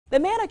The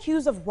man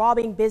accused of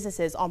robbing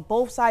businesses on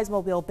both sides of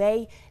Mobile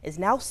Bay is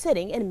now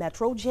sitting in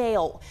Metro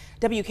Jail.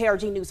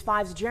 WKRG News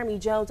 5's Jeremy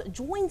Jones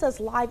joins us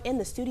live in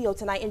the studio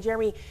tonight. And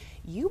Jeremy,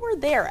 you were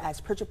there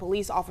as Prichard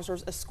Police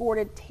officers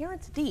escorted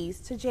Terrance Dees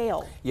to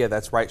jail. Yeah,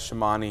 that's right,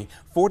 Shamani.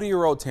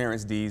 40-year-old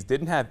Terrance Dees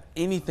didn't have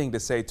anything to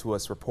say to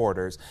us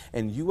reporters,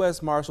 and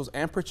U.S. Marshals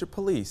and Prichard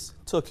Police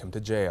took him to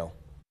jail.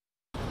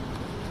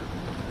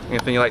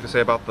 Anything you'd like to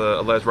say about the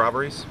alleged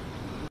robberies?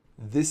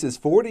 This is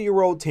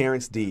 40-year-old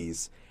Terrance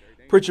Dees.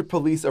 Prichard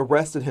Police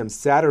arrested him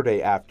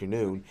Saturday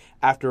afternoon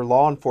after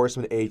law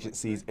enforcement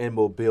agencies in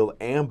Mobile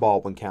and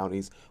Baldwin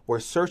counties were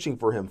searching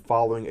for him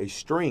following a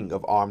string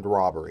of armed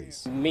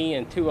robberies. Me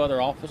and two other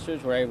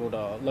officers were able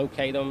to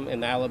locate him in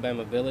the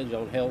Alabama Village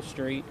on Hill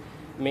Street.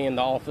 Me and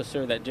the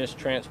officer that just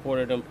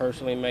transported him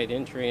personally made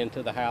entry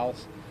into the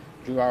house,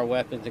 drew our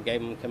weapons and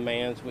gave him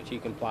commands, which he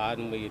complied,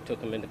 and we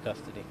took him into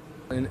custody.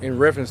 In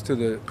reference to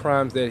the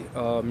crimes that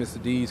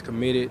Mr. Dees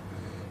committed,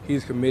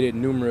 he's committed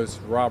numerous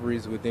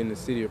robberies within the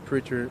city of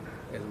Prichard,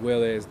 as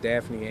well as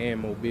Daphne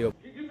and Mobile.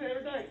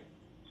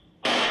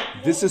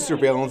 This is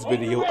surveillance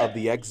video of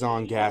the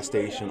Exxon gas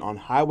station on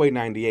Highway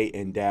 98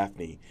 in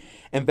Daphne.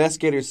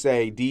 Investigators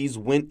say Dees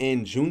went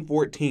in June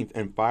 14th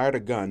and fired a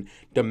gun,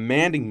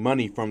 demanding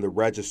money from the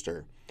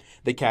register.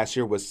 The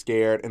cashier was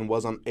scared and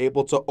was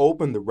unable to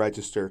open the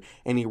register,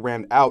 and he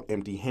ran out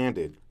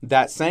empty-handed.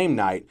 That same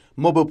night,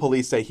 Mobile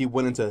police say he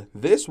went into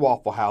this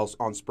Waffle House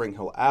on Spring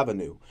Hill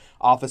Avenue.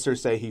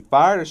 Officers say he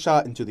fired a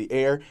shot into the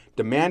air,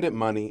 demanded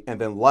money,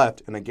 and then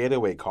left in a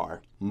getaway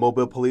car.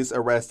 Mobile police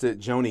arrested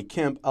Joni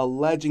Kemp,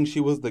 alleging she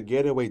was the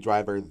getaway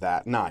driver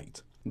that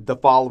night. The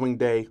following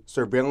day,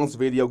 surveillance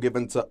video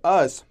given to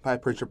us by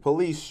Prichard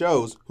Police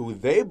shows who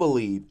they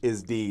believe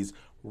is Dees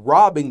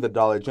robbing the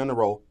Dollar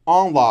General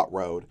on Lot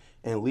Road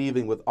and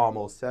leaving with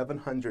almost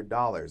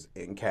 $700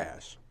 in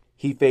cash.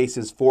 He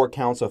faces 4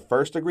 counts of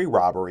first-degree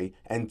robbery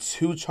and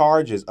 2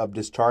 charges of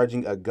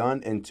discharging a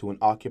gun into an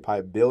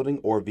occupied building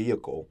or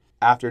vehicle.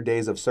 After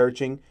days of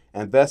searching,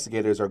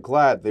 investigators are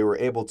glad they were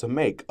able to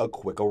make a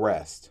quick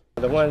arrest.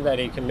 The one that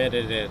he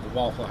committed at the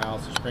Waffle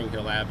House at Spring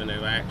Hill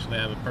Avenue, I actually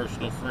have a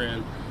personal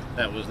friend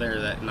that was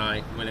there that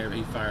night whenever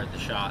he fired the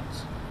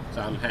shots.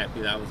 So I'm happy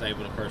that I was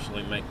able to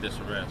personally make this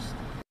arrest.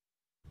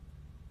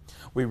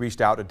 We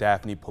reached out to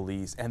Daphne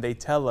Police, and they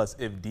tell us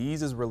if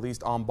Dees is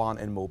released on bond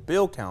in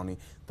Mobile County,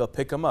 they'll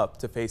pick him up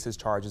to face his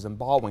charges in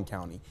Baldwin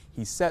County.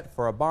 He's set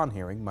for a bond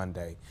hearing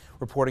Monday.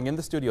 Reporting in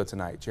the studio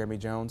tonight, Jeremy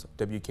Jones,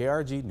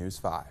 WKRG News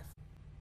 5.